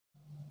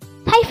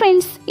Hi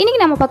friends, இன்னைக்கு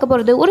நம்ம பார்க்க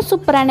போறது ஒரு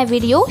சூப்பரான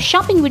வீடியோ,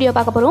 ஷாப்பிங் வீடியோ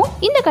பார்க்க போறோம்.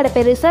 இந்த கடை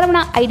பேரு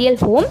சரவணா ஐடியல்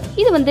ஹோம்.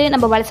 இது வந்து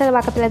நம்ம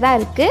வலசரவாக்கத்துல தான்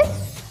இருக்கு.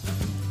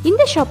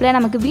 இந்த ஷாப்ல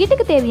நமக்கு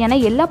வீட்டுக்கு தேவையான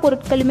எல்லா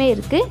பொருட்களுமே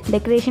இருக்கு.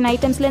 டெக்கரேஷன்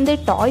ஐட்டம்ஸ்ல இருந்து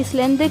டாய்ஸ்ல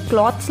இருந்து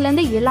கிளாத்ஸ்ல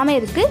இருந்து எல்லாமே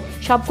இருக்கு.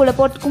 ஷாப்க்குள்ள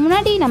போறதுக்கு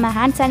முன்னாடி நம்ம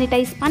ஹேண்ட்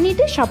சானிடைஸ்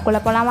பண்ணிட்டு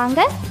ஷாப்க்குள்ள போலாம்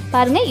வாங்க.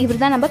 பாருங்க,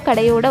 இவர்தான் நம்ம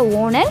கடையோட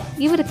ஓனர்.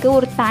 இவருக்கு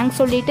ஒரு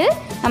தேங்க்ஸ் சொல்லிட்டு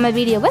நம்ம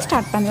வீடியோவை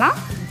ஸ்டார்ட் பண்ணலாம்.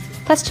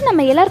 ஃபர்ஸ்ட்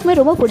நம்ம எல்லாருக்குமே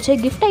ரொம்ப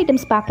பிடிச்ச கிஃப்ட்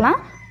ஐட்டம்ஸ் பார்க்கலாம்.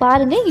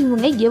 பாருங்க,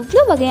 இவங்க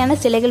எவ்வளோ வகையான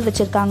சிலைகள்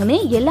வச்சுருக்காங்கன்னு.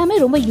 எல்லாமே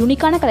ரொம்ப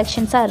யூனிக்கான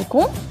கலெக்ஷன்ஸாக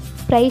இருக்கும்.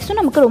 ப்ரைஸும்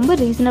நமக்கு ரொம்ப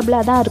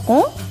ரீசனபிளாக தான்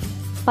இருக்கும்.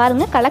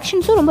 பாருங்கள்,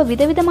 கலெக்ஷன்ஸும் ரொம்ப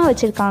விதவிதமாக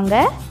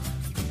வச்சுருக்காங்க.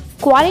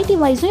 குவாலிட்டி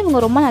வைஸும்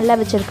இவங்க ரொம்ப நல்லா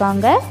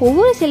வச்சுருக்காங்க.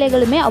 ஒவ்வொரு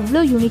சிலைகளுமே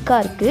அவ்வளோ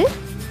யூனிக்காக இருக்குது.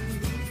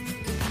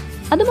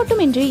 அது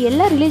மட்டுமின்றி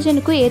எல்லா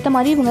ரிலீஜனுக்கும் ஏற்ற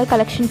மாதிரி இவங்க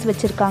கலெக்ஷன்ஸ்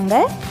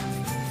வச்சுருக்காங்க.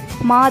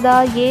 மாதா,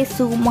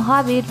 இயேசு,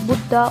 மகாவீர்,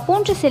 புத்தா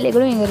போன்ற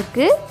சிலைகளும் இங்கே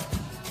இருக்குது.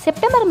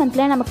 செப்டம்பர்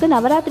மந்தில் நமக்கு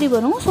நவராத்திரி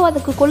வரும். ஸோ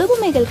அதுக்கு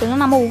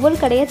கொழுகுமைகளுக்கெல்லாம் நம்ம ஒவ்வொரு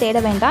கடையை தேட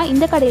வேண்டாம்.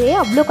 இந்த கடையிலேயே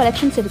அவ்வளோ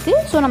கலெக்ஷன்ஸ்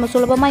இருக்குது. ஸோ நம்ம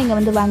சுலபமாக இங்கே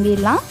வந்து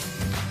வாங்கிடலாம்.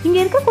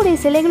 இங்கே இருக்கக்கூடிய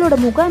சிலைகளோட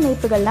முக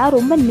அமைப்புகள்லாம்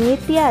ரொம்ப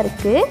நேர்த்தியாக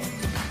இருக்குது.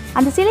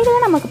 அந்த சிலைகளை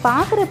நமக்கு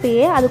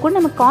பார்க்குறப்பயே அது கூட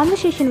நமக்கு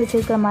கான்வர்சேஷன்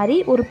வச்சுருக்கிற மாதிரி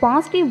ஒரு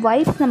பாசிட்டிவ்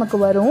வைப்ஸ் நமக்கு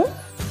வரும்.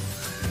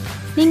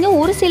 நீங்கள்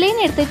ஒரு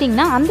சிலைன்னு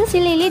எடுத்துக்கிட்டிங்கன்னா அந்த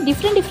சிலையிலே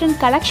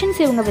டிஃப்ரெண்ட்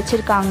கலெக்ஷன்ஸ் இவங்க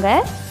வச்சுருக்காங்க.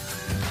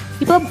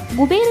 இப்போ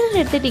குபேரர்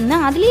எடுத்துட்டிங்கன்னா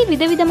அதுலேயே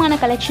விதவிதமான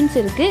கலெக்ஷன்ஸ்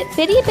இருக்குது.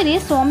 பெரிய பெரிய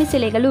சுவாமி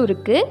சிலைகளும்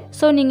இருக்குது.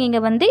 ஸோ நீங்கள் இங்கே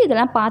வந்து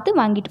இதெல்லாம் பார்த்து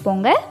வாங்கிட்டு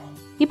போங்க.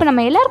 இப்போ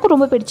நம்ம எல்லாருக்கும்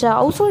ரொம்ப பிடிச்ச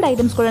ஹவுஸ் ஹோல்ட்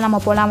ஐட்டம்ஸ் கூட நம்ம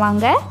போகலாம்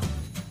வாங்க.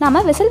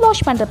 நம்ம வெசல்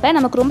வாஷ் பண்ணுறப்ப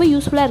நமக்கு ரொம்ப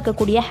யூஸ்ஃபுல்லாக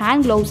இருக்கக்கூடிய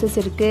ஹேண்ட் க்ளவுஸஸ்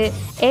இருக்குது,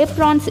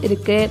 ஏப்ரான்ஸ்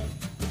இருக்குது.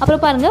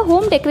 அப்புறம் பாருங்கள்,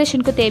 ஹோம்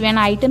டெக்கரேஷனுக்கு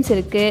தேவையான ஐட்டம்ஸ்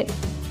இருக்குது.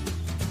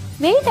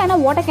 வெயிட்டான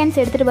வாட்டர் கேன்ஸ்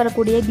எடுத்துகிட்டு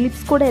வரக்கூடிய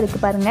கிளிப்ஸ் கூட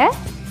இருக்குது.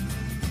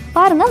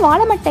 பாருங்கள்,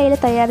 வாழை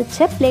மட்டையில்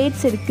தயாரித்த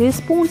பிளேட்ஸ் இருக்குது,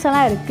 ஸ்பூன்ஸ்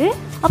எல்லாம் இருக்குது.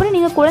 அப்புறம்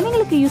நீங்கள்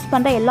குழந்தைங்களுக்கு யூஸ்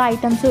பண்ணுற எல்லா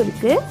ஐட்டம்ஸும்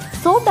இருக்குது.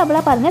 சோப்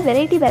டபுளாக பாருங்கள்,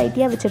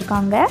 வெரைட்டியாக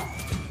வச்சுருக்காங்க.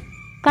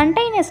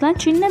 கண்டெய்னர்ஸ்லாம்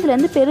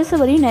சின்னதுலேருந்து பெருசு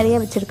வரையும் நிறைய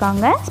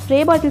வச்சுருக்காங்க. ஸ்ப்ரே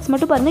பாட்டில்ஸ்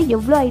மட்டும் பாருங்கள்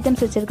எவ்வளோ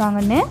ஐட்டம்ஸ்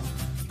வச்சுருக்காங்கன்னு.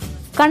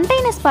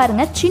 கண்டெய்னர்ஸ்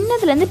பாருங்கள்,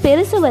 சின்னதுலேருந்து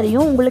பெருசு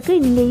வரையும் உங்களுக்கு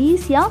நீங்கள்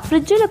ஈஸியாக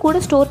ஃப்ரிட்ஜில் கூட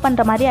ஸ்டோர்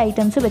பண்ணுற மாதிரி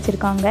ஐட்டம்ஸும்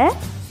வச்சுருக்காங்க.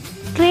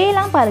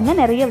 ட்ரேலாம் பாருங்கள்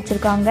நிறைய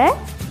வச்சுருக்காங்க.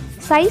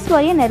 சைஸ்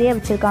வரையும் நிறைய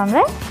வச்சுருக்காங்க.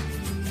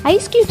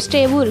 ஐஸ் க்யூப்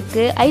ஸ்டேவும்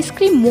இருக்குது.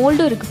 ஐஸ்கிரீம்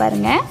மோல்டும் இருக்குது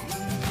பாருங்கள்.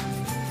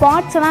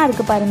 பாட்ஸ் எல்லாம்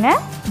இருக்குது பாருங்கள்.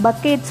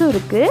 பக்கெட்ஸும்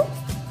இருக்குது.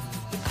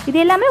 இது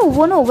எல்லாமே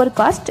ஒவ்வொன்றும் ஒவ்வொரு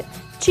காஸ்ட்.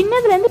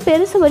 சின்னதுலேருந்து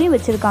பெருசு வரையும்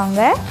வச்சுருக்காங்க.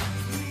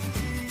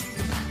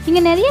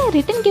 இங்கே நிறைய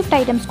ரிட்டன் கிஃப்ட்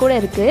ஐட்டம்ஸ் கூட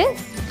இருக்குது.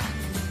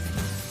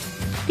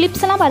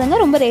 கிளிப்ஸ் எல்லாம்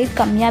பாருங்கள் ரொம்ப ரேட்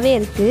கம்மியாகவே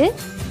இருக்குது.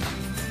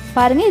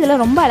 பாருங்கள்,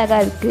 இதெல்லாம் ரொம்ப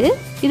அழகாக இருக்குது.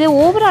 இதை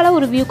ஓவராலாக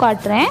ஒரு வியூ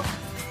காட்டுறேன்.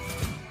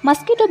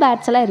 மஸ்கிட்டோ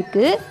பேட்ஸ் எல்லாம்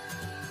இருக்குது.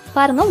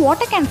 பாருங்கள்,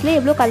 வாட்டர் கேன்ஸில்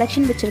எவ்வளோ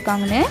கலெக்ஷன்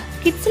வச்சுருக்காங்கன்னு.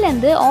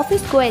 கிட்ஸ்லேருந்து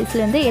ஆஃபீஸ்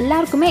கோயல்ஸ்லேருந்து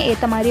எல்லாருக்குமே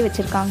ஏற்ற மாதிரி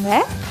வச்சுருக்காங்க.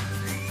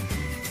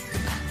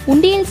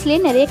 உண்டியல்ஸ்லேயே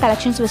நிறைய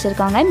கலெக்ஷன்ஸ்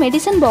வச்சுருக்காங்க.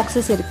 மெடிசன்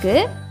பாக்ஸஸ்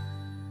இருக்குது.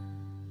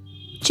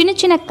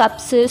 சின்ன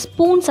கப்ஸு,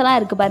 ஸ்பூன்ஸ் எல்லாம்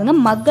இருக்குது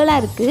பாருங்கள். மக்கெல்லாம்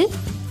இருக்குது.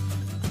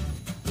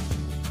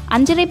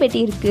 அஞ்சரை பெட்டி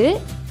இருக்குது.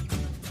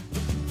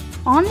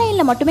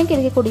 ஆன்லைனில் மட்டுமே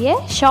கிடைக்கக்கூடிய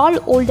ஷால்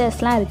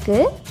ஹோல்டர்ஸ்லாம்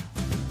இருக்குது.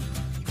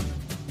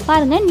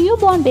 பாருங்கள், நியூ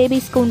பார்ன்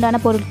பேபிஸ்க்கு உண்டான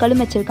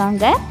பொருட்களும்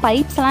வச்சுருக்காங்க.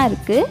 பைப்ஸ்லாம்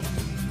இருக்குது.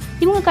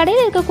 இவங்க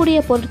கடையில் இருக்கக்கூடிய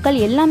பொருட்கள்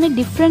எல்லாமே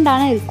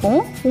டிஃப்ரெண்ட்டான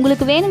இருக்கும்.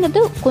 உங்களுக்கு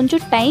வேணுங்கிறது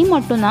கொஞ்சம் டைம்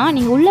மட்டும்தான்.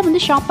 நீங்கள் உள்ளே வந்து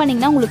ஷாப்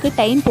பண்ணிங்கன்னா உங்களுக்கு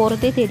டைம்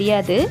போகிறதே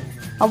தெரியாது.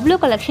 அவ்வளோ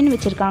கலெக்ஷன்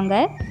வச்சுருக்காங்க.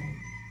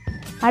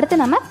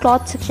 அடுத்து நம்ம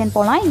கிளாத் செக்ஷன்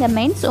போகலாம். இங்கே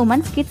மென்ஸ்,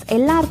 உமன்ஸ், கிட்ஸ்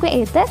எல்லாருக்கும்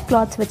ஏற்ற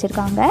கிளாத்ஸ்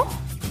வச்சுருக்காங்க.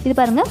 இது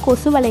பாருங்கள்,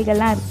 கொசு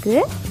வலைகள்லாம்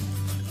இருக்குது.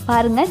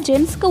 பாருங்கள்,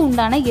 ஜென்ஸ்க்கு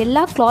உண்டான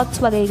எல்லா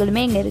கிளாத்ஸ்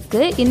வகைகளுமே இங்கே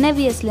இருக்குது.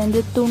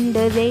 இன்னவியர்ஸ்லேருந்து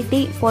துண்டு,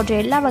 வேட்டி போன்ற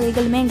எல்லா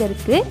வகைகளுமே இங்கே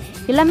இருக்குது.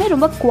 எல்லாமே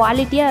ரொம்ப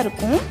குவாலிட்டியாக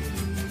இருக்கும்.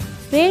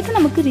 ரேட்டும்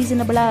நமக்கு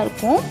ரீசனபிளாக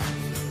இருக்கும்.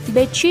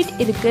 பெட்ஷீட்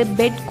இருக்குது,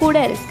 பெட் கூட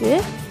இருக்குது.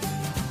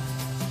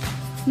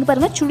 இங்கே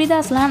பாருங்கள்,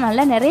 சுடிதாஸ்லாம்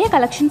நல்லா நிறைய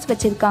கலெக்ஷன்ஸ்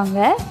வச்சுருக்காங்க.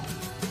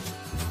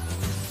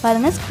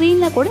 பாருங்கள்,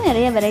 ஸ்க்ரீனில் கூட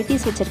நிறைய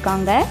வெரைட்டிஸ்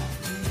வச்சுருக்காங்க.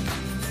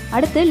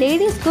 அடுத்து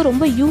லேடிஸ்க்கு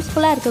ரொம்ப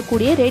யூஸ்ஃபுல்லாக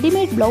இருக்கக்கூடிய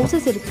ரெடிமேட்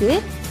ப்ளவுசஸ் இருக்குது.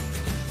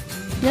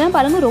 இதெல்லாம்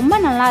பாருங்கள் ரொம்ப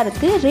நல்லா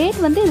இருக்குது.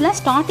 ரேட் வந்து இதெல்லாம்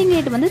ஸ்டார்டிங்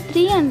ரேட் வந்து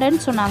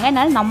 300 சொன்னாங்க.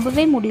 என்னால்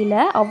நம்பவே முடியல,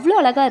 அவ்வளோ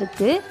அழகாக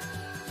இருக்குது.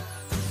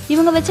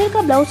 இவங்க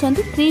வச்சுருக்க ப்ளவுஸ்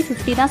வந்து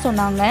 350 தான்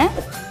சொன்னாங்க.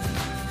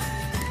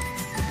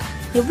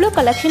 எவ்வளோ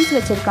கலெக்ஷன்ஸ்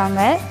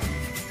வச்சுருக்காங்க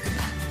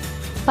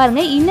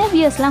பாருங்கள். இன்னர்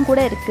வியர்ஸ்லாம் கூட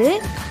இருக்குது.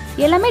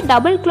 எல்லாமே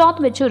டபுள் கிளாத்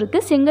வச்சும்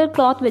இருக்குது, சிங்கிள்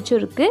கிளாத் வச்சும்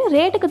இருக்குது.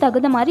 ரேட்டுக்கு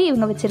தகுந்த மாதிரி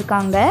இவங்க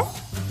வச்சுருக்காங்க.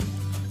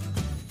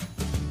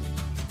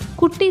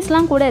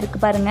 குர்த்திஸ்லாம் கூட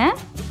இருக்குது பாருங்கள்.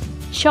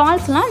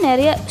 ஷால்ஸ்லாம்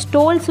நிறைய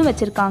ஸ்டோல்ஸும்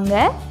வச்சுருக்காங்க.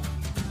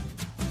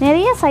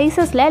 நிறைய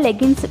சைஸஸில்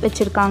லெகின்ஸ்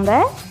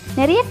வச்சுருக்காங்க.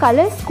 நிறைய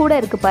கலர்ஸ் கூட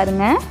இருக்குது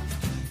பாருங்கள்.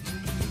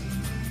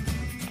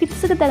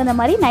 கிட்ஸுக்கு தகுந்த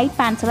மாதிரி நைட்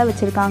பேண்ட்ஸ் எல்லாம்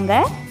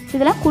வச்சுருக்காங்க.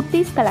 இதெல்லாம்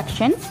குர்த்திஸ்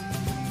கலெக்ஷன்ஸ்.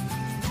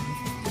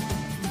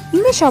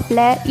 இந்த ஷாப்பில்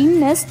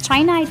இன்னர்ஸ்,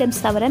 சைனா ஐட்டம்ஸ்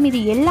தவிர மீது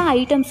எல்லா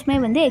ஐட்டம்ஸுமே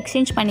வந்து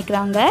எக்ஸ்சேஞ்ச்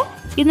பண்ணிக்கிறாங்க.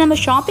 இது நம்ம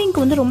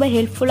ஷாப்பிங்க்கு வந்து ரொம்ப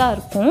ஹெல்ப்ஃபுல்லாக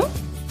இருக்கும்.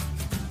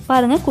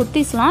 பாருங்கள்,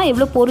 குர்த்திஸ்லாம்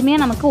எவ்வளோ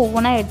பொறுமையாக நமக்கு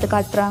ஒவ்வொன்றா எடுத்து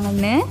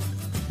காட்டுறாங்கன்னு.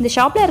 இந்த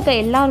ஷாப்பில் இருக்க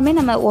எல்லாருமே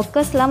நம்ம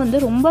ஒர்க்கர்ஸ்லாம் வந்து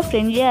ரொம்ப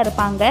ஃப்ரெண்ட்லியாக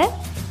இருப்பாங்க.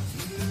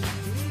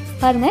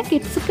 பாருங்கள்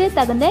கிட்ஸுக்கு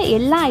தகுந்த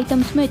எல்லா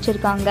ஐட்டம்ஸுமே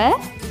வச்சுருக்காங்க.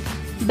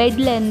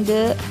 பெட்லேருந்து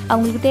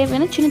அவங்களுக்கு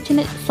தேவையான சின்ன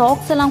சின்ன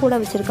சாக்ஸ் எல்லாம் கூட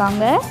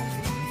வச்சுருக்காங்க.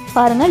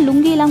 பாருங்கள்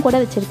லுங்கிலாம் கூட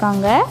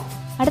வச்சுருக்காங்க.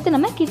 அடுத்து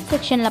நம்ம கிட்ஸ்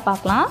செக்ஷனில்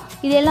பார்க்கலாம்.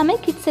 இது எல்லாமே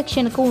கிட்ஸ்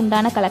செக்ஷனுக்கு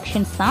உண்டான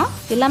கலெக்ஷன்ஸ் தான்.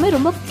 எல்லாமே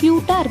ரொம்ப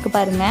க்யூட்டாக இருக்குது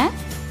பாருங்கள்.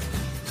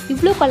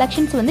 இவ்வளோ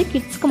கலெக்ஷன்ஸ் வந்து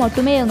கிட்ஸ்க்கு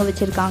மட்டுமே இவங்க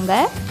வச்சுருக்காங்க.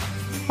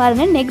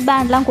 பாருங்கள் நெக்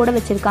பேண்ட்லாம் கூட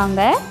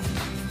வச்சுருக்காங்க.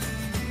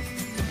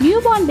 நியூ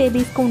பார்ன்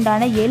பேபிஸ்க்கு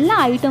உண்டான எல்லா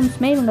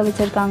ஐட்டம்ஸுமே இவங்க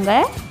வச்சுருக்காங்க.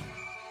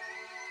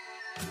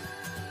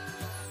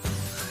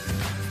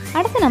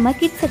 அடுத்து நம்ம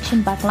கிட்ஸ்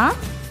செக்ஷன் பார்க்கலாம்.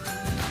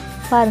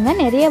 பாருங்கள்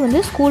நிறைய வந்து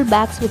ஸ்கூல்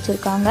பேக்ஸ்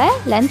வச்சுருக்காங்க.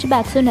 லஞ்ச்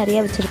பேக்ஸும் நிறைய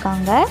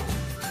வச்சுருக்காங்க.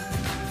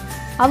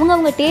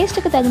 அவங்கவுங்க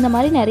டேஸ்ட்டுக்கு தகுந்த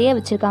மாதிரி நிறைய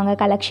வச்சுருக்காங்க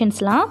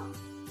கலெக்ஷன்ஸ்லாம்.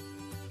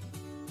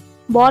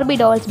 பார்பி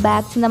டால்ஸ்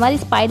பேக்ஸ், இந்த மாதிரி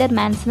ஸ்பைடர்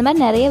மேன்ஸ், இந்த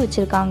மாதிரி நிறைய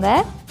வச்சுருக்காங்க.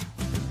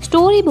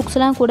 ஸ்டோரி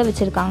புக்ஸ்லாம் கூட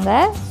வச்சுருக்காங்க.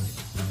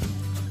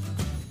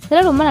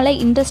 இதெல்லாம் ரொம்ப நல்லா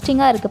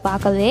இன்ட்ரெஸ்டிங்காக இருக்குது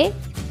பார்க்கவே.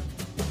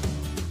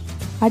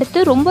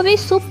 அடுத்து ரொம்பவே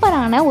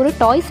சூப்பரான ஒரு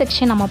டாய்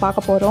செக்ஷன் நம்ம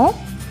பார்க்க போகிறோம்.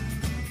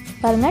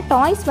 பாருங்கள்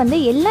டாய்ஸ் வந்து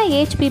எல்லா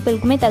ஏஜ்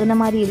பீப்புளுக்குமே தகுந்த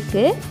மாதிரி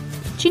இருக்குது.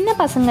 சின்ன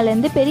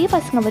பசங்கள்லேருந்து பெரிய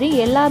பசங்க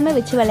வரையும் எல்லாருமே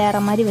வச்சு விளையாடுற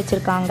மாதிரி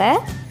வச்சுருக்காங்க.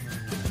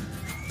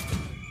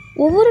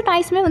 ஒவ்வொரு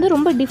டாய்ஸுமே வந்து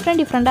ரொம்ப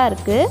டிஃப்ரெண்ட்டாக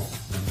இருக்குது.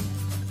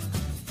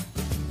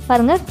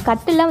 பாருங்கள்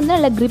கட்டெல்லாம் வந்து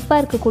நல்லா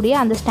க்ரிப்பாக இருக்கக்கூடிய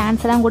அந்த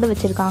ஸ்டாண்ட்ஸ் எல்லாம் கூட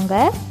வச்சுருக்காங்க.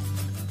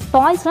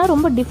 டாய்ஸ்லாம்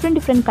ரொம்ப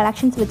டிஃப்ரெண்ட்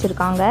கலெக்ஷன்ஸ்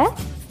வச்சுருக்காங்க.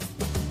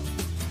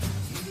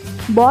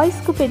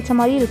 பாய்ஸ்க்கு பிடிச்ச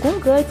மாதிரி இருக்கும்,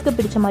 கேர்ள்ஸ்க்கு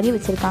பிடிச்ச மாதிரி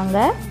வச்சுருக்காங்க.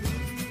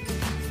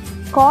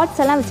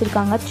 கார்ட்ஸ் எல்லாம்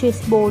வச்சுருக்காங்க.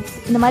 செஸ் போர்ட்ஸ்,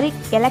 இந்த மாதிரி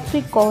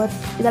எலக்ட்ரிக் கார்ஸ்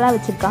இதெல்லாம்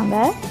வச்சுருக்காங்க.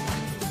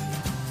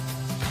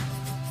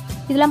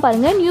 இதெல்லாம்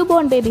பாருங்கள் நியூ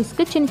பார்ன்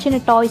பேபிஸ்க்கு சின்ன சின்ன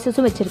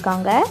டாய்ஸஸும்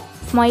வச்சுருக்காங்க.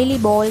 ஸ்மைலி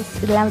பால்ஸ்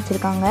இதெல்லாம்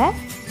வச்சுருக்காங்க.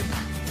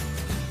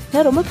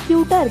 இதெல்லாம் ரொம்ப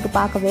க்யூட்டாக இருக்குது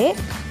பார்க்கவே.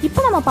 இப்போ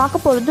நம்ம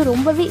பார்க்க போகிறது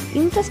ரொம்பவே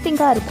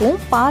இன்ட்ரெஸ்டிங்காக இருக்கும்.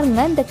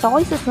 பாருங்கள் இந்த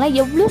டாய்ஸஸ்லாம்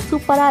எவ்வளோ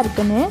சூப்பராக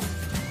இருக்குன்னு.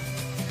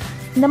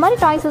 இந்த மாதிரி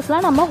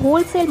டாய்ஸஸ்லாம் நம்ம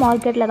ஹோல்சேல்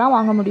மார்க்கெட்டில் தான்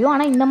வாங்க முடியும்.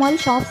 ஆனால் இந்த மாதிரி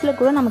ஷாப்ஸில்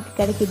கூட நமக்கு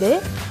கிடைக்கிது.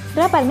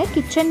 இதெல்லாம் பாருங்கள்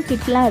கிச்சன்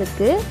கிட்லாம்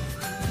இருக்குது.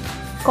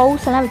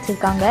 கவுஸ் எல்லாம்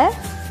வச்சுருக்காங்க.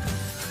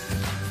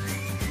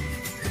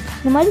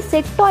 இந்த மாதிரி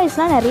செட்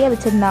டாய்ஸ்லாம் நிறைய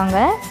வச்சுருந்தாங்க.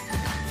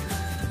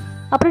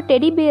 அப்புறம்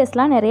டெடி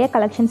பியர்ஸ்லாம் நிறைய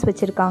கலெக்ஷன்ஸ்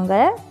வச்சுருக்காங்க.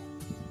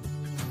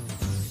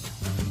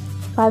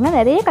 பாருங்கள்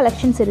நிறைய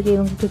கலெக்ஷன்ஸ் இருக்குது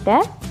இவங்கக்கிட்ட.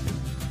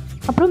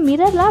 அப்புறம்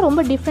மிரர்லாம்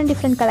ரொம்ப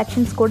டிஃப்ரெண்ட்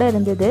கலெக்ஷன்ஸ் கூட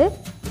இருந்தது.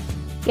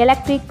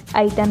 எலக்ட்ரிக்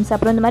ஐட்டம்ஸ்,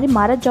 அப்புறம் இந்த மாதிரி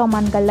மர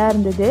ஜாமான்கள்லாம்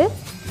இருந்தது.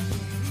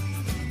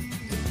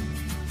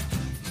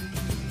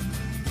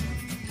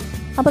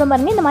 அப்புறம்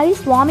பாருங்கள் இந்த மாதிரி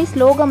சுவாமி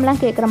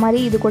ஸ்லோகம்லாம் கேட்குற மாதிரி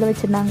இது கூட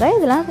வச்சுருந்தாங்க.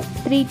 இதெல்லாம்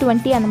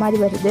 320 அந்த மாதிரி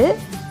வருது.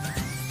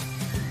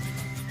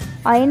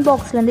 அயன்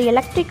பாக்ஸ்லேருந்து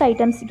எலக்ட்ரிக்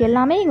ஐட்டம்ஸ்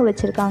எல்லாமே இங்கே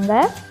வச்சுருக்காங்க.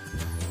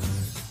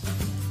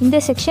 இந்த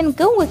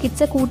செக்ஷனுக்கு உங்கள்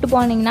கிட்ஸை கூப்பிட்டு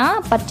போனீங்கன்னா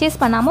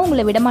பர்ச்சேஸ் பண்ணாமல்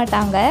உங்களை விட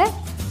மாட்டாங்க.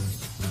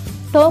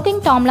 டாக்கிங்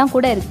டாம்லாம்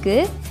கூட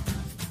இருக்குது.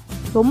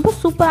 ரொம்ப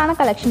சூப்பரான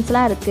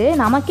கலெக்ஷன்ஸ்லாம் இருக்குது.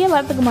 நமக்கே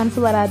வரதுக்கு மனசு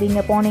வராது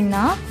இங்கே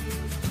போனீங்கன்னா.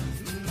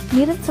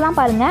 மிரர்ஸ்லாம்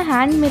பாருங்கள்,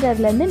 ஹேண்ட்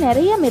மிரர்லேருந்து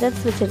நிறைய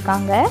மிரர்ஸ்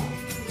வச்சுருக்காங்க.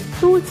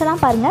 டூல்ஸ்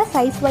எல்லாம் பாருங்கள்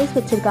சைஸ் வைஸ்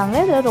வச்சுருக்காங்க.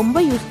 இதெல்லாம் ரொம்ப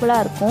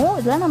யூஸ்ஃபுல்லாக இருக்கும்.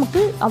 இதெல்லாம்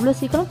நமக்கு அவ்வளோ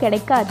சீக்கிரம்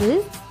கிடைக்காது.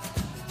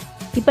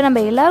 இப்போ நம்ம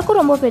எல்லாருக்கும்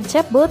ரொம்ப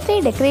பிடிச்ச பர்த்டே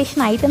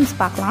டெக்கரேஷன் ஐட்டம்ஸ்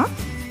பார்க்கலாம்.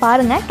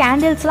 பாருங்கள்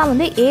கேண்டில்ஸ்லாம்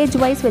வந்து ஏஜ்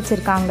வைஸ்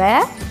வச்சுருக்காங்க.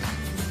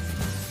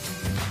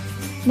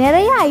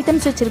 நிறைய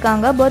ஐட்டம்ஸ்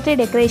வச்சுருக்காங்க பர்த்டே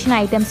டெக்கரேஷன்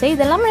ஐட்டம்ஸு.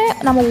 இதெல்லாமே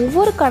நம்ம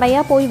ஒவ்வொரு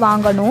கடையாக போய்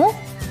வாங்கணும்.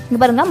 இங்கே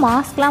பாருங்கள்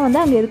மாஸ்க்லாம் வந்து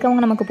அங்கே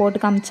இருக்கவங்க நமக்கு போட்டு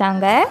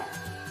காமிச்சாங்க.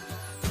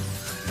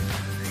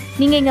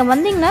 நீங்கள் இங்கே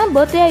வந்தீங்கன்னா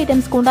பர்த்டே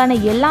ஐட்டம்ஸ்க்கு உண்டான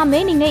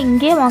எல்லாமே நீங்கள்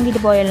இங்கேயே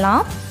வாங்கிட்டு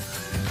போயிடலாம்.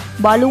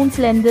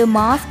 பலூன்ஸ்லேருந்து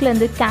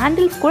மாஸ்க்லேருந்து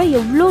கேண்டில்ஸ் கூட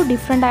எவ்வளோ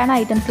டிஃப்ரெண்ட்டான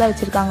ஐட்டம்ஸ்லாம்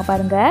வச்சுருக்காங்க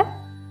பாருங்கள்.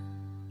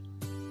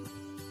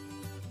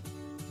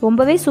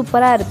 ரொம்பவே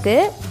சூப்பராக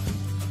இருக்குது.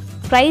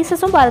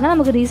 ப்ரைஸஸும் பாருங்கள்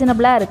நமக்கு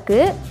ரீசனபிளாக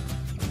இருக்குது.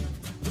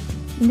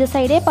 இந்த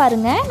சைடே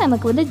பாருங்கள்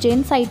நமக்கு வந்து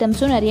ஜென்ஸ்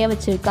ஐட்டம்ஸும் நிறைய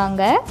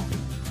வச்சுருக்காங்க.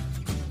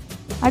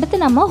 அடுத்து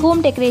நம்ம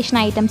ஹோம் டெக்கரேஷன்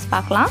ஐட்டம்ஸ்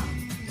பார்க்கலாம்.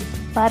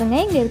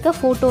 பாருங்கள் இங்கே இருக்க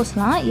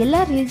ஃபோட்டோஸ்லாம் எல்லா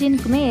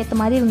ரிலீஜனுக்குமே ஏற்ற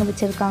மாதிரி இவங்க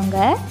வச்சுருக்காங்க.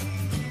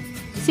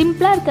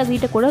 சிம்பிளாக இருக்க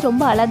வீட்டை கூட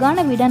ரொம்ப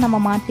அழகான வீடாக நம்ம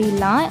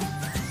மாற்றிடலாம்.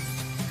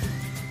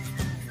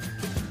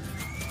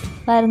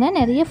 பாருங்கள்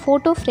நிறைய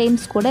ஃபோட்டோ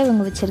ஃப்ரேம்ஸ் கூட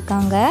இவங்க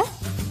வச்சுருக்காங்க.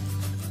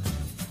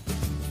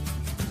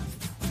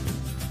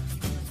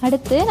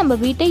 அடுத்து நம்ம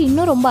வீட்டை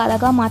இன்னும் ரொம்ப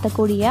அழகாக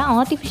மாற்றக்கூடிய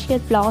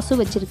ஆர்டிஃபிஷியல் ஃப்ளார்ஸும்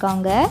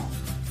வச்சுருக்காங்க.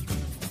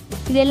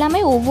 இது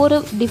எல்லாமே ஒவ்வொரு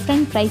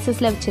டிஃப்ரெண்ட்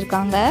ப்ரைஸஸில்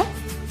வச்சுருக்காங்க.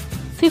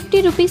 50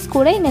 rupees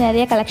கூட இங்கே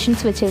நிறைய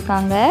கலெக்ஷன்ஸ்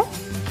வச்சுருக்காங்க.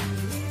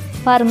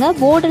 பாருங்கள்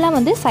போர்டெல்லாம்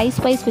வந்து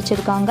சைஸ் வைஸ்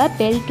வச்சுருக்காங்க.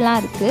 பெல்ட்லாம்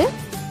இருக்குது.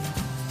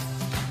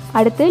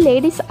 அடுத்து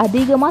லேடிஸ்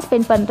அதிகமாக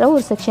ஸ்பெண்ட் பண்ணுற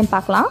ஒரு செக்ஷன்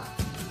பார்க்கலாம்.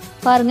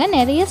 பாருங்கள்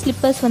நிறைய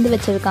ஸ்லிப்பர்ஸ் வந்து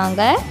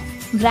வச்சுருக்காங்க.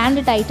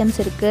 பிராண்டட் ஐட்டம்ஸ்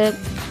இருக்குது.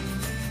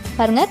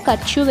 பாருங்கள்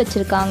கட் ஷூ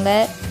வச்சுருக்காங்க.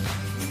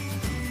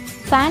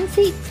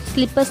 ஃபேன்சி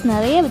ஸ்லிப்பர்ஸ்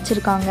நிறைய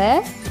வச்சுருக்காங்க.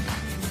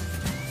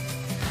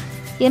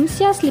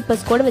 எம்சிஆர்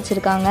ஸ்லிப்பர்ஸ் கூட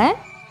வச்சுருக்காங்க.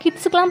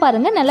 கிட்ஸுக்கெலாம்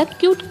பாருங்கள் நல்லா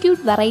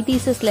க்யூட்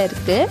வெரைட்டிஸஸில்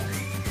இருக்குது.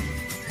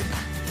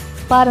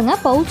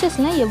 பாருங்கள்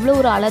பவுச்சஸ்லாம் எவ்வளோ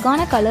ஒரு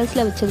அழகான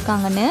கலர்ஸில்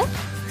வச்சுருக்காங்கன்னு.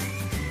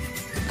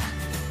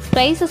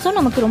 ப்ரைஸஸும்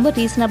நமக்கு ரொம்ப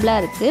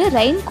ரீசனபிளாக இருக்குது.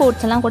 ரெயின்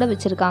கோட்ஸ் எல்லாம் கூட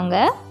வச்சுருக்காங்க.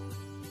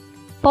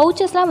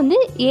 பவுச்சஸ்லாம் வந்து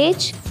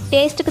ஏஜ்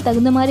டேஸ்ட்டுக்கு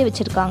தகுந்த மாதிரி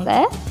வச்சுருக்காங்க.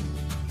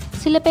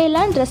 சில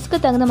பேர்லாம் ட்ரெஸ்க்கு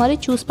தகுந்த மாதிரி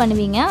சூஸ்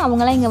பண்ணுவீங்க,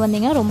 அவங்களாம் இங்கே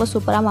வந்தீங்கன்னா ரொம்ப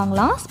சூப்பராக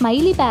வாங்கலாம்.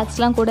 ஸ்மைலி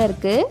பேக்ஸ்லாம் கூட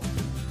இருக்குது.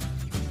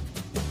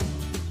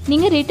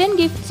 நீங்கள் ரிட்டன்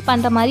கிஃப்ட்ஸ்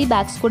பண்ணுற மாதிரி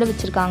பேக்ஸ் கூட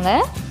வச்சுருக்காங்க.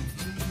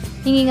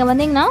 நீங்கள் இங்கே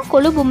வந்தீங்கன்னா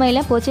கொழு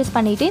பொம்மையெல்லாம் பர்ச்சேஸ்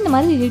பண்ணிவிட்டு இந்த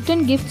மாதிரி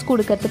ரிட்டன் கிஃப்ட்ஸ்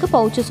கொடுக்கறதுக்கு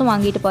பவுச்சஸும்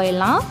வாங்கிட்டு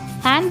போயிடலாம்.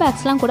 ஹேண்ட்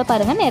பேக்ஸ்லாம் கூட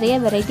பாருங்கள், நிறைய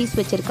வெரைட்டிஸ்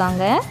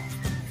வச்சுருக்காங்க.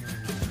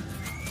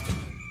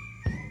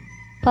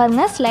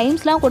 பாருங்கள்,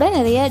 ஸ்லைம்ஸ்லாம் கூட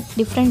நிறைய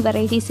டிஃப்ரெண்ட்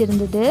வெரைட்டிஸ்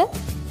இருந்தது.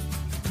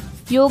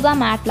 யோகா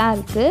மேட்லாம்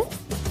இருக்குது.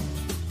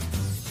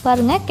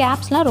 பாருங்கள்,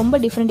 கேப்ஸ்லாம் ரொம்ப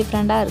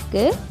டிஃப்ரெண்ட்டாக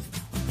இருக்குது.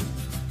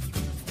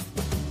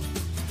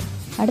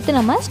 அடுத்து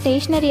நம்ம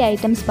ஸ்டேஷ்னரி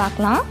ஐட்டம்ஸ்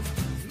பார்க்கலாம்.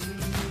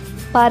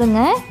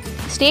 பாருங்கள்,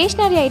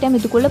 ஸ்டேஷ்னரி ஐட்டம்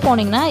இதுக்குள்ளே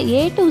போனீங்கன்னா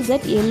A to Z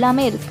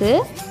எல்லாமே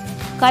இருக்குது.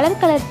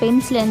 கலர்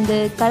பென்ஸ்லேருந்து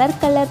கலர்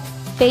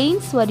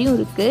பெயிண்ட்ஸ் வரையும்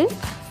இருக்குது.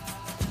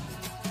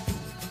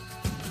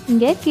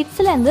 இங்கே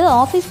கிட்ஸ்லேருந்து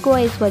ஆஃபீஸ்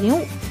கோயர்ஸ்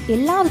வரையும்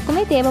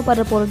எல்லாருக்குமே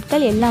தேவைப்படுற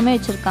பொருட்கள் எல்லாமே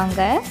வச்சுருக்காங்க.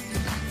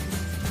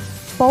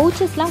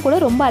 பவுச்சஸ்லாம் கூட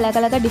ரொம்ப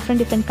அழகழகாக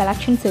டிஃப்ரெண்ட்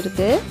கலெக்ஷன்ஸ்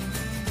இருக்குது.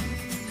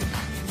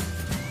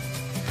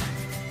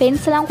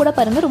 பென்ஸ்லாம் கூட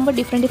பாருங்கள், ரொம்ப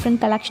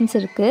டிஃப்ரெண்ட் கலெக்ஷன்ஸ்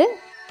இருக்குது.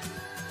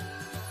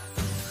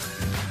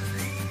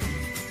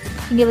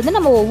 இங்கே வந்து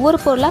நம்ம ஒவ்வொரு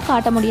பொருளாக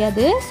காட்ட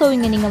முடியாது. ஸோ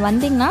இங்கே நீங்கள்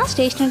வந்தீங்கன்னா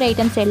ஸ்டேஷ்னரி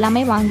ஐட்டம்ஸ்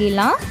எல்லாமே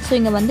வாங்கிடலாம். ஸோ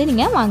இங்கே வந்து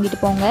நீங்கள் வாங்கிட்டு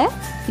போங்க.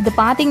 இது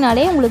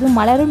பார்த்தீங்கனாலே உங்களுக்கு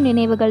மலரும்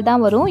நினைவுகள்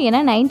தான் வரும். ஏன்னா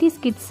 90s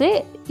கிட்ஸு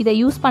இதை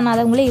யூஸ்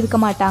பண்ணாதவங்களே இருக்க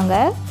மாட்டாங்க.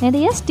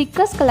 நிறைய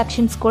ஸ்டிக்கர்ஸ்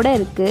கலெக்ஷன்ஸ் கூட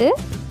இருக்குது.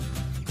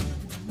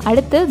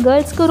 அடுத்து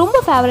கேர்ள்ஸ்க்கு ரொம்ப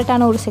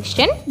ஃபேவரட்டான ஒரு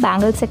செக்ஷன்,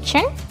 பேங்கிள்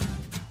செக்ஷன்.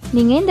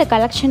 நீங்கள் இந்த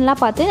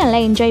கலெக்ஷன்லாம் பார்த்து நல்லா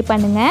என்ஜாய்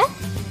பண்ணுங்கள்.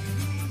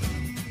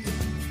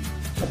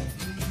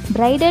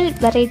 ப்ரைடல்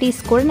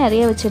வெரைட்டிஸ் கூட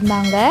நிறைய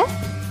வச்சுருந்தாங்க.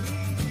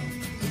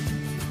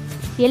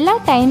 எல்லா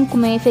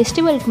டைமுக்குமே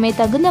ஃபெஸ்டிவலுக்குமே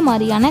தகுந்த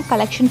மாதிரியான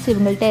கலெக்ஷன்ஸ்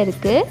இவங்கள்ட்ட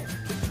இருக்குது.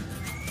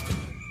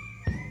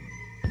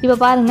 இப்போ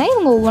பாருங்கள்,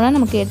 இவங்க ஒவ்வொன்றா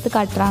நமக்கு எடுத்து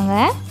காட்டுறாங்க.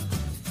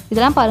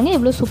 இதெல்லாம் பாருங்கள்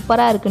எவ்வளோ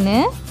சூப்பராக இருக்குன்னு.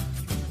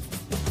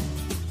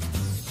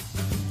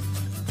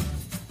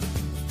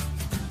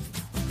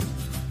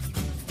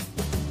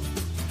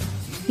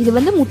 இது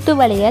வந்து முத்து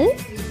வளையல்.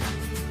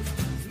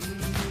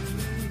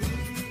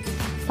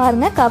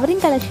 பாருங்கள்,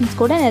 கவரிங் கலெக்ஷன்ஸ்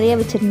கூட நிறைய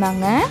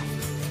வச்சுருந்தாங்க.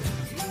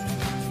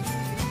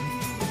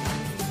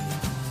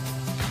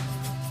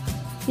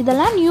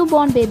 இதெல்லாம் நியூ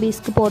பார்ன்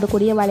பேபிஸ்க்கு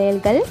போடக்கூடிய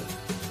வளையல்கள்.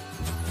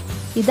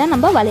 இதுதான்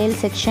நம்ம வளையல்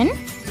செக்ஷன்.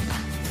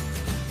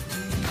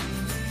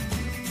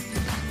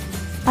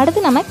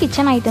 அடுத்து நம்ம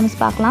கிச்சன் ஐட்டம்ஸ்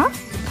பார்க்கலாம்.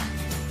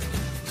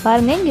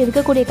 பாருங்கள், இங்கே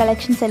இருக்கக்கூடிய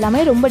கலெக்ஷன்ஸ் எல்லாமே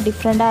ரொம்ப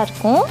டிஃப்ரெண்ட்டாக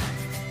இருக்கும்.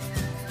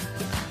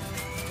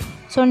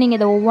 ஸோ நீங்கள்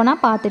இதை ஒவ்வொன்றா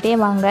பார்த்துட்டே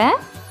வாங்க.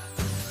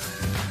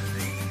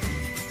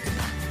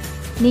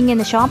 நீங்கள்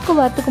இந்த ஷாப்புக்கு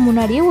வரத்துக்கு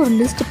முன்னாடியே ஒரு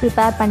லிஸ்ட்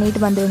ப்ரிப்பேர் பண்ணிட்டு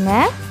வந்துடுங்க.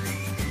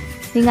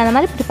 நீங்கள் அந்த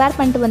மாதிரி ப்ரிப்பேர்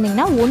பண்ணிட்டு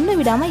வந்தீங்கன்னா ஒன்று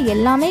விடாமல்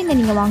எல்லாமே இங்கே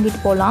நீங்கள் வாங்கிட்டு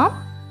போகலாம்.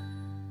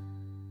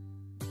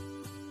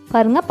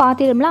 பாருங்கள்,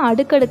 பாத்திரம்லாம்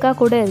அடுக்கடுக்காக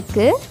கூட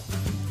இருக்குது.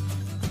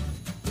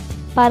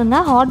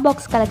 பாருங்கள், ஹாட்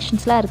பாக்ஸ்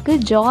கலெக்ஷன்ஸ்லாம்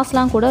இருக்குது.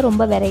 ஜாஸ்லாம் கூட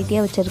ரொம்ப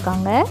வெரைட்டியாக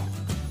வச்சுருக்காங்க.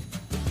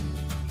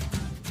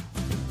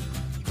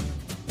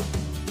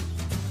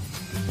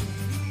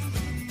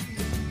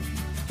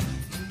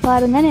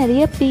 பாருங்கள்,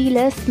 நிறைய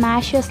பீலர்ஸ்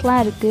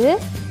ஸ்மாஷர்ஸ்லாம் இருக்குது.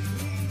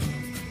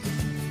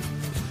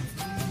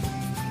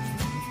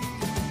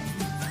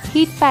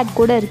 ஹீட் பேட்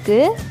கூட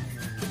இருக்குது.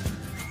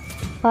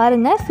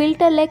 பாருங்கள்,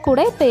 ஃபில்டர்லே கூட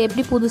இப்போ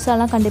எப்படி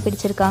புதுசாலாம்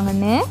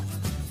கண்டுபிடிச்சிருக்காங்கன்னு.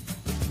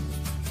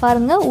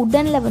 பாருங்கள்,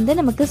 உட்டனில் வந்து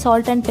நமக்கு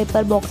சால்ட் அண்ட்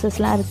பெப்பர்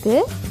பாக்ஸஸ்லாம்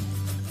இருக்குது.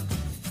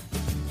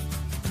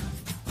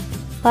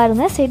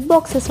 பாருங்கள், செட்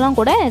பாக்ஸஸ்லாம்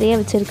கூட நிறைய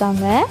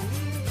வச்சுருக்காங்க.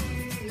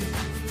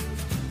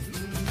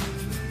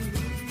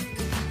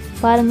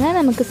 பாருங்கள்,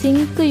 நமக்கு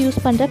சிங்க்கு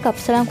யூஸ் பண்ணுற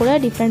கப்ஸ்லாம் கூட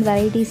டிஃப்ரெண்ட்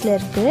வெரைட்டிஸில்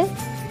இருக்குது.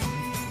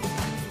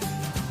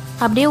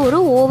 அப்படியே ஒரு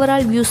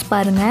ஓவரால் வியூஸ்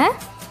பாருங்கள்.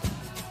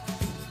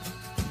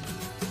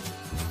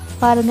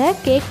 பாருங்கள்,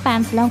 கேக்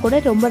பேன்ஸ்லாம் கூட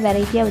ரொம்ப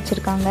வெரைட்டியாக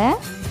வச்சுருக்காங்க.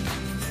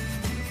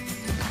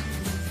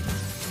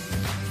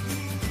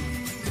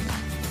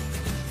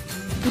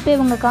 இப்போ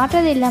இவங்க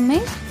காட்டுறது எல்லாமே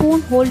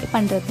ஸ்பூன் ஹோல்ட்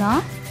பண்ணுறது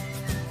தான்.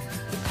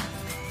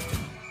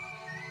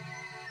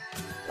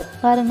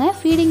 பாருங்கள்,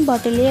 ஃபீடிங்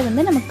பாட்டிலே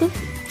வந்து நமக்கு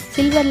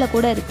சில்வரில்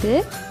கூட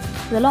இருக்குது.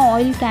 இதெல்லாம்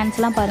ஆயில்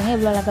கேன்ஸ்லாம் பாருங்கள்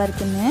எவ்வளோ அழகாக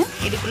இருக்குன்னு.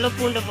 இதுக்குள்ளே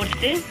பூண்டை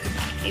போட்டு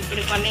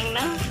இப்படி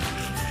பண்ணிங்கன்னா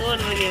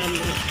தோல் வெளியே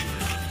வந்துடும்.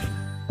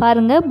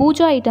 பாருங்கள்,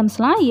 பூஜா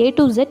ஐட்டம்ஸ்லாம் A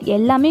to Z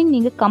எல்லாமே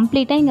நீங்கள்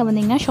கம்ப்ளீட்டாக இங்கே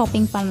வந்தீங்கன்னா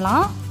ஷாப்பிங்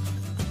பண்ணலாம்.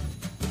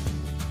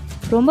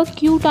 ரொம்ப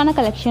க்யூட்டான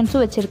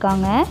கலெக்ஷன்ஸும்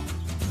வச்சுருக்காங்க.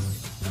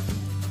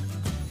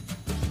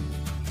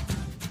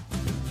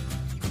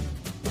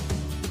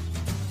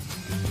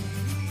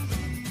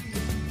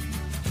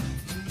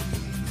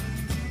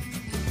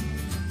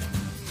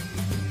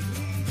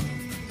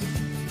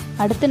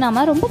 அடுத்து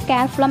நாம் ரொம்ப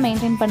கேர்ஃபுல்லாக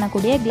மெயின்டைன்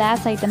பண்ணக்கூடிய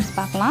கிளாஸ் ஐட்டம்ஸ்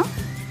பார்க்கலாம்.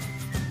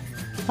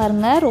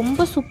 பாருங்கள்,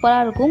 ரொம்ப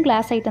சூப்பராக இருக்கும்.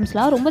 கிளாஸ்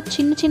ஐட்டம்ஸ்லாம் ரொம்ப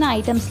சின்ன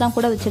ஐட்டம்ஸ்லாம்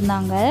கூட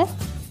வச்சுருந்தாங்க.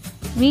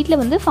 வீட்டில்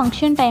வந்து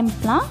ஃபங்க்ஷன்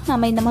டைம்ஸ்லாம்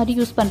நம்ம இந்த மாதிரி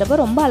யூஸ் பண்ணுறப்போ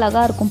ரொம்ப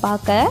அழகாக இருக்கும்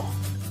பார்க்க.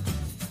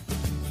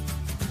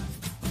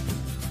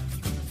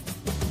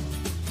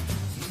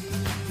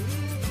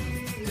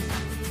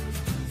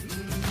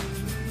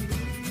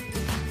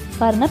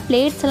 பாருங்கள்,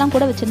 பிளேட்ஸ் எல்லாம்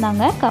கூட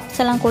வச்சுருந்தாங்க.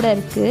 கப்ஸ் எல்லாம் கூட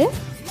இருக்குது.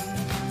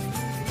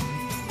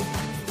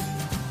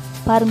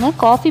 பாருங்கள்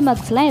காஃபி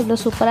மக்ஸ்லாம் எவ்வளோ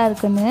சூப்பராக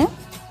இருக்குன்னு.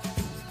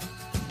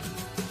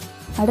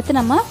 அடுத்து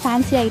நம்ம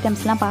ஃபேன்சி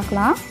ஐட்டம்ஸ்லாம்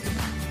பார்க்கலாம்.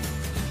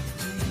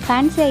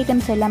 ஃபேன்சி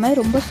ஐட்டம்ஸ் எல்லாமே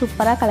ரொம்ப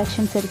சூப்பராக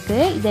கலெக்ஷன்ஸ்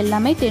இருக்குது. இது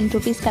எல்லாமே 10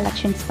 ருபீஸ்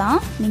கலெக்ஷன்ஸ் தான்.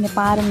 நீங்கள்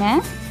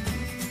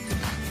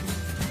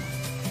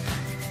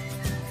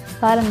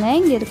பாருங்கள்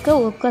இங்கே இருக்க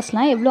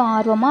ஒர்க்கர்ஸ்லாம் எவ்வளோ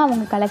ஆர்வமாக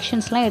அவங்க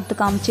கலெக்ஷன்ஸ்லாம் எடுத்து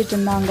காமிச்சிட்டு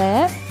இருந்தாங்க.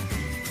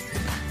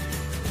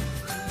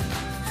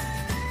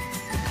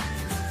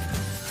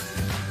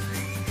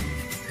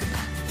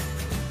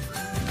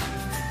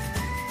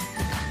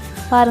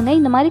 பாருங்கள்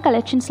இந்த மாதிரி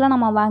கலெக்ஷன்ஸ்லாம்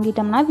நம்ம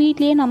வாங்கிட்டோம்னா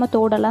வீட்லேயே நம்ம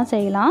தோடெல்லாம்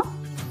செய்யலாம்.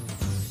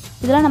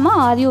 இதெல்லாம் நம்ம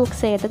ஆரி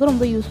ஒர்க் செய்யறதுக்கு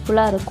ரொம்ப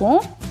யூஸ்ஃபுல்லாக இருக்கும்.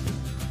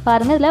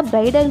 பாருங்கள் இதில்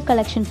ப்ரைடல்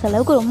கலெக்ஷன்ஸ்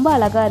அளவுக்கு ரொம்ப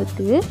அழகாக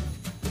இருக்குது.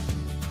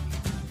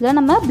 இதெல்லாம்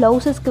நம்ம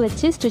ப்ளவுசஸ்க்கு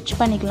வச்சு ஸ்டிச்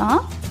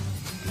பண்ணிக்கலாம்.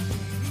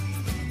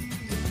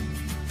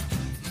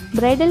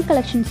 ப்ரைடல்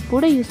கலெக்ஷன்ஸ்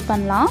கூட யூஸ்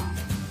பண்ணலாம்.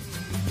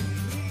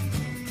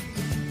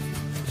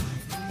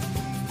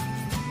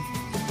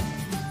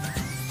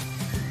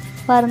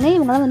 பாருங்கள்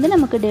இவங்களாம் வந்து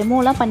நமக்கு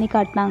டெமோலாம் பண்ணி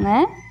காட்டினாங்க.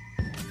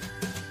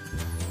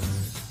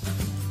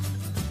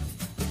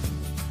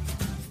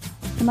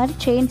 இந்த மாதிரி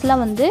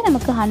செயின்ஸ்லாம் வந்து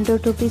நமக்கு 100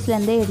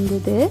 ருபீஸ்லேருந்தே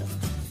இருந்தது.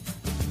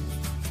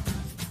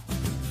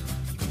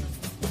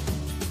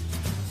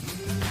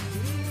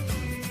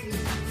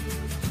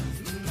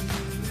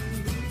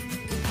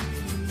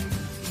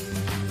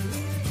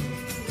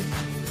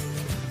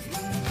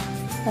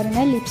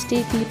 பாருங்கள்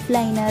லிப்ஸ்டிக், லிப்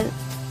லைனர்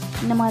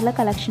இந்த மாதிரிலாம்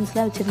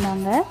கலெக்ஷன்ஸ்லாம்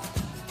வச்சுருந்தாங்க.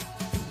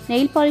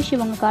 நெயில் பாலிஷ்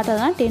இவங்க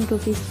காட்டுறதுலாம் 10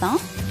 ருபீஸ் தான்.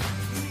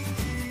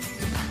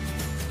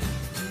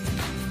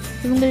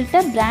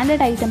 இவங்கள்ட்ட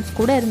பிராண்டட் ஐட்டம்ஸ்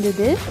கூட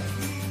இருந்தது.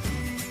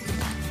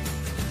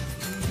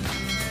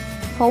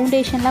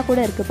 ஃபவுண்டேஷன்லாம் கூட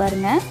இருக்குது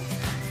பாருங்கள்.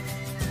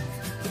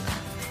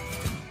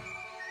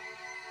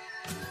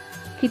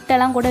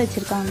 கிட்டெல்லாம் கூட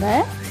வச்சுருக்காங்க.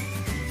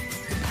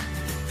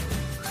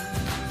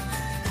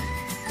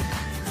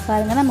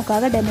 பாருங்கள்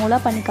நமக்காக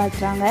டெமோலாம் பண்ணி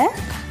காட்டுறாங்க.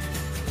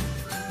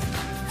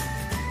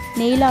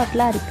 நெயில்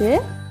ஆர்ட்லாம்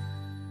இருக்குது.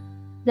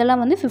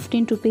 இதெல்லாம் வந்து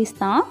 15 ருபீஸ்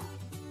தான்.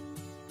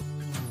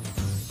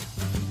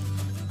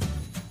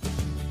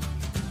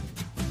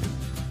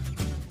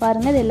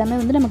 பாருங்கள் இது எல்லாமே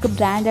வந்து நமக்கு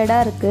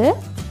பிராண்டடாக இருக்குது.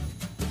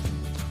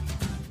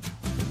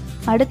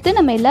 அடுத்து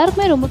நம்ம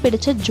எல்லாருக்குமே ரொம்ப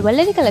பிடிச்ச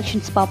ஜுவல்லரி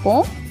கலெக்ஷன்ஸ்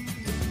பார்ப்போம்.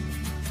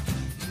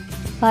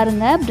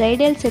 பாருங்கள்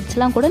பிரைடல்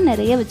செட்ஸ்லாம் கூட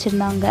நிறைய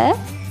வச்சுருந்தாங்க.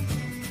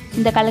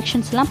 இந்த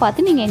கலெக்ஷன்ஸ்லாம்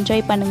பார்த்து நீங்கள்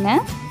என்ஜாய்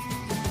பண்ணுங்கள்.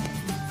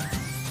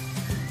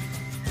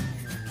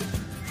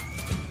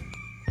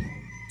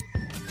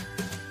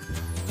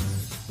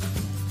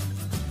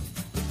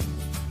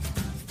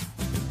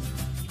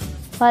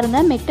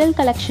 பாருங்கள் மெட்டல்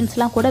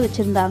கலெக்ஷன்ஸ்லாம் கூட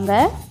வச்சுருந்தாங்க.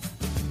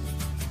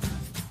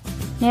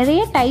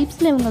 நிறைய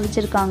டைப்ஸில் இவங்க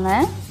வச்சுருக்காங்க.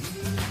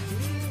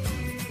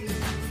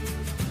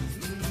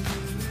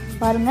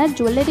 பாருங்கள்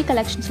ஜுவல்லரி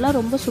கலெக்ஷன்ஸ்லாம்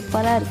ரொம்ப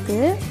சூப்பராக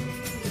இருக்குது.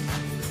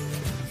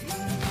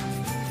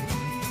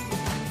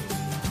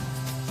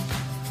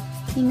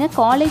 நீங்கள்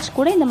காலேஜ்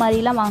கூட இந்த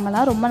மாதிரிலாம்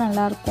வாங்கலாம், ரொம்ப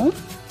நல்லாயிருக்கும்.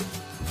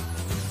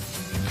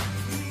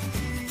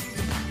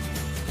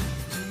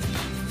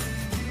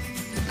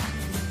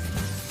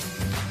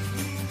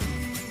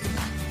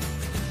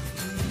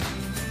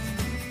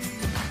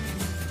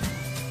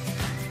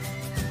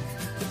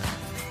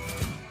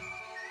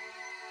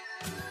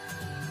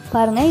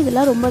 பாருங்கள்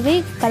இதெல்லாம் ரொம்பவே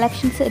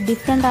கலெக்ஷன்ஸ்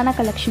டிஃப்ரெண்ட்டான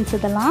கலெக்ஷன்ஸ்.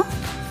 இதெல்லாம்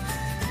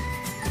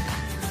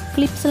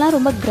கிளிப்ஸ்லாம்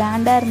ரொம்ப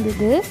கிராண்டாக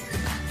இருந்தது.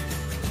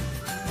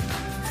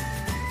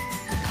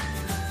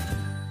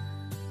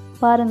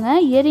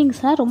 பாருங்கள்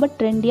இயரிங்ஸ்லாம் ரொம்ப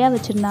ட்ரெண்டியாக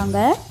வச்சுருந்தாங்க.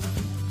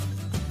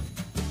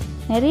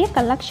 நிறைய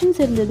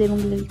கலெக்ஷன்ஸ் இருந்தது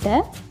இவங்கள்ட்ட.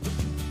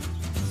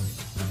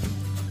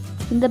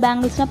 இந்த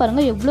பேங்கிள்ஸ்லாம்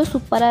பாருங்கள் எவ்வளோ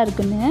சூப்பராக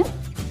இருக்குன்னு.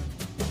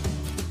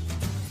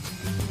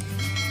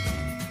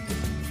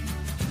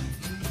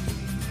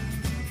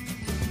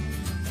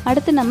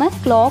 அடுத்து நம்ம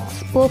கிளாக்ஸ்,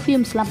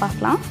 பர்ஃப்யூம்ஸ்லாம்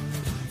பார்க்கலாம்.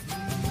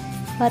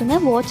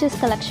 பாருங்கள் வாட்சஸ்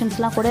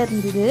கலெக்ஷன்ஸ்லாம் கூட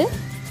இருந்தது.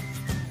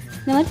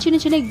 இந்த மாதிரி சின்ன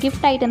சின்ன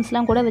கிஃப்ட்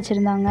ஐட்டம்ஸ்லாம் கூட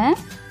வச்சுருந்தாங்க.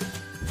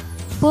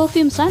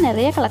 பர்ஃப்யூம்ஸ்லாம்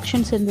நிறைய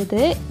கலெக்ஷன்ஸ்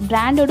இருந்தது.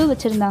 பிராண்டடும்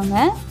வச்சுருந்தாங்க.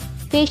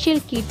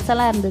 ஃபேஷியல் கிட்ஸ்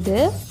எல்லாம் இருந்தது.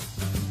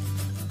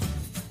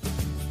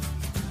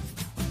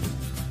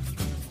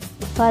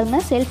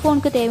 பாருங்கள்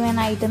செல்ஃபோனுக்கு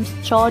தேவையான ஐட்டம்ஸ்,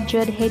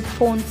 சார்ஜர்,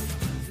 ஹெட்ஃபோன்ஸ்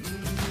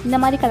இந்த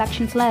மாதிரி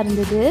கலெக்ஷன்ஸ்லாம்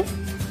இருந்தது.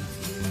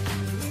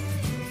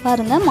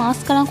 பாருங்கள்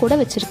மாஸ்கெல்லாம் கூட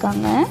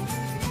வச்சுருக்காங்க.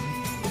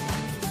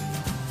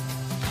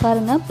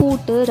 பாருங்கள்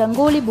பூட்டு,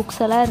 ரங்கோலி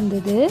புக்ஸ் எல்லாம்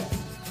இருந்தது.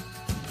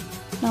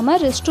 நம்ம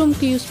ரெஸ்ட்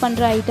ரூம்க்கு யூஸ்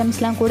பண்ணுற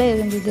ஐட்டம்ஸ்லாம் கூட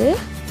இருந்தது.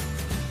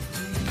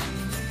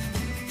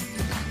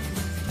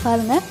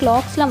 பாருங்கள்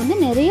கிளாக்ஸ்லாம் வந்து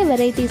நிறைய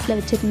வெரைட்டிஸில்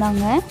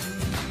வச்சுருந்தாங்க.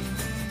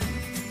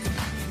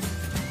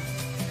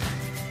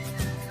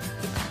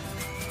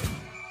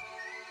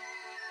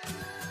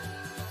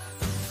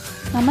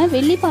 நம்ம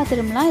வெள்ளி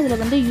பாத்திரம்லாம்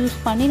இதில் வந்து யூஸ்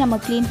பண்ணி நம்ம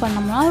க்ளீன்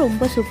பண்ணோம்னா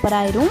ரொம்ப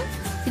சூப்பராயிரும்.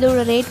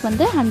 இதோட ரேட்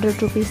வந்து 100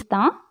 ருபீஸ்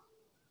தான்.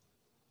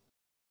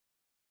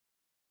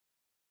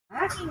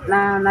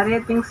 நான் நிறைய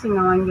திங்ஸ்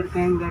இங்கே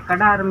வாங்கியிருக்கேன். இங்கே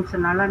கடை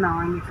ஆரம்பிச்சதுனால நான்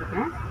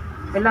வாங்கிட்டுருக்கேன்.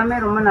 எல்லாமே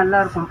ரொம்ப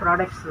நல்லாயிருக்கும்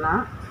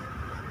ப்ராடக்ட்ஸ்லாம்.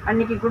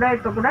 அன்றைக்கி கூட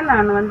இப்போ கூட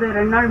நான் வந்து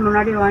 2 நாள்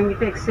முன்னாடி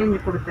வாங்கிட்டு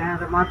எக்ஸ்சேஞ்ச் கொடுத்தேன்.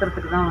 அதை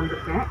மாற்றுறதுக்கு தான்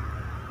வந்திருக்கேன்.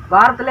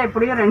 வாரத்தில்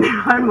எப்படியும் 2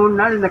 நாள் 3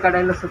 நாள் இந்த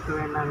கடையில்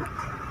சுற்றுவேன் நான்.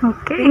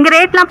 ஓகே, இங்கே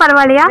ரேட்லாம்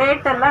பரவாயில்லையா?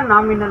 ரேட் எல்லாம்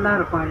நாமினலாக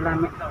இருக்கும்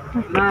எல்லாமே.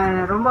 நான்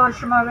ரொம்ப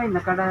வருஷமாகவே இந்த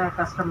கடை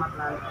கஸ்டமர்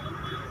நான்.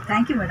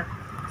 Thank you madam.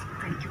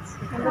 தேங்க்யூ.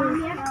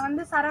 நான்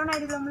வந்து சரவணா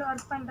ஐடியில்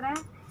ஒர்க் பண்ணுறேன்.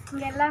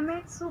 இங்கே எல்லாமே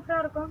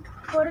சூப்பராக இருக்கும்.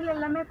 பொருள்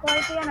எல்லாமே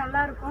குவாலிட்டியாக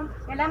நல்லாயிருக்கும்.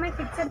 எல்லாமே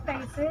ஃபிக்ஸட்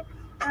ப்ரைஸு.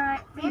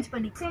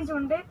 எக்ஸ்சேஞ்ச்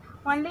உண்டு.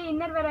 ஒன்லி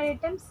இன்னர் வேர்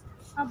ஐட்டம்ஸ்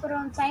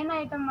அப்புறம் சைனா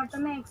ஐட்டம்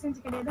மட்டும்தான்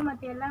எக்ஸ்சேஞ்ச் கிடையாது.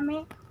 மற்ற எல்லாமே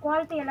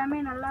குவாலிட்டி எல்லாமே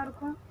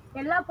நல்லாயிருக்கும்.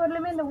 எல்லா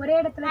பொருளுமே இந்த ஒரே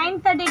இடத்துல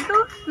 9:30 to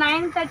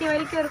 9:30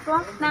 வரைக்கும்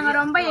இருக்கும். நாங்கள்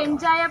ரொம்ப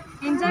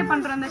என்ஜாய்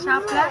பண்ணுறோம் இந்த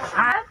ஷாப்பில்.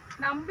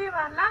 நம்பி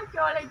வரலாம்,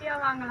 குவாலிட்டியாக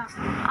வாங்கலாம்.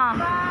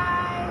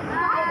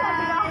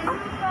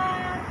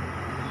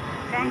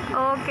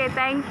 Okay,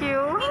 thank you.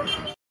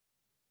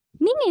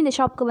 நீங்கள் இந்த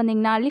ஷாப்புக்கு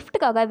வந்தீங்கன்னா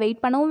லிஃப்ட்டுக்காக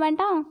வெயிட் பண்ணவும்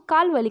வேண்டாம்,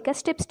 கால் வலிக்க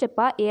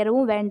ஸ்டெப்பாக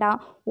ஏறவும்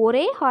வேண்டாம்.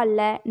 ஒரே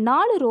ஹாலில்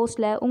 4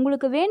 ரோஸில்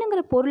உங்களுக்கு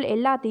வேணுங்கிற பொருள்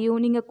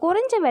எல்லாத்தையும் நீங்கள்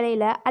குறைஞ்ச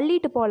விலையில்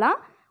அள்ளிட்டு போகலாம்.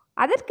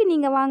 அதற்கு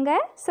நீங்கள் வாங்க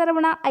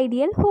சரவணா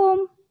ஐடியல்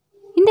ஹோம்.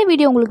 இந்த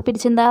வீடியோ உங்களுக்கு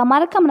பிடிச்சிருந்தா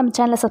மறக்காமல் நம்ம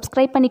சேனலை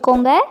சப்ஸ்கிரைப்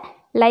பண்ணிக்கோங்க,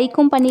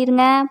 லைக்கும்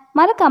பண்ணிடுங்க,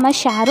 மறக்காமல்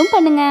ஷேரும்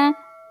பண்ணுங்கள்.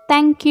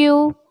 தேங்க்யூ.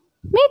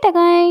 Meet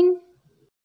again.